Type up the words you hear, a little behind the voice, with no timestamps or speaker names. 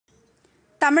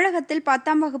தமிழகத்தில்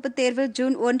 10ஆம் வகுப்பு தேர்வு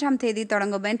ஜூன் 1ஆம் தேதி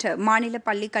தொடங்கும் என்று மாநில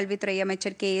பள்ளிக் கல்வித்துறை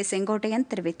அமைச்சர் செங்கோட்டையன்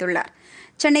தெரிவித்துள்ளார்.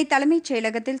 சென்னை தலைமைச்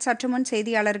செயலகத்தில் சற்றுமுன்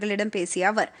செய்தியாளர்களிடம் பேசிய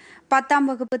அவர், 10ஆம்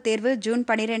வகுப்பு தேர்வு ஜூன்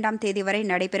 12ஆம் தேதி வரை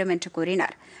நடைபெறும் என்று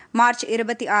கூறினார். மார்ச்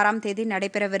 26ஆம் தேதி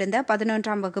நடைபெறவிருந்த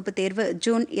 11ஆம் வகுப்பு தேர்வு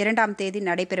ஜூன் 2ஆம் தேதி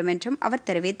நடைபெறும் என்றும் அவர்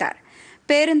தெரிவித்தார்.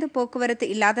 பேருந்து போக்குவரத்து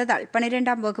இல்லாததால்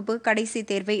 12ஆம் வகுப்பு கடைசி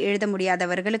தேர்வை எழுத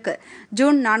முடியாதவர்களுக்கு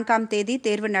ஜூன் 4ஆம் தேதி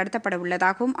தேர்வு நடத்தப்பட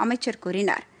உள்ளதாகவும் அமைச்சர்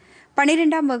கூறினார்.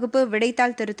 12ஆம் வகுப்பு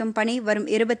விடைத்தாள் திருத்தும் பணி வரும்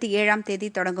 27ஆம் தேதி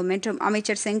தொடங்கும் என்றும்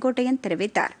அமைச்சர் செங்கோட்டையன்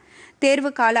தெரிவித்தார்.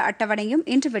 தேர்வு கால அட்டவணையும்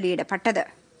இன்று வெளியிடப்பட்டது.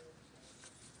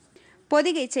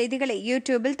 பொதிகை செய்திகளை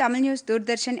யூடியூபில் தமிழ் நியூஸ்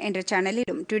தூர்தர்ஷன் என்ற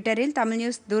சேனலிலும், ட்விட்டரில் Tamil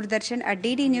news Doordarshan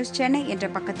 @DD News Chennai என்ற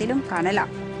பக்கத்திலும்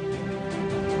காணலாம்.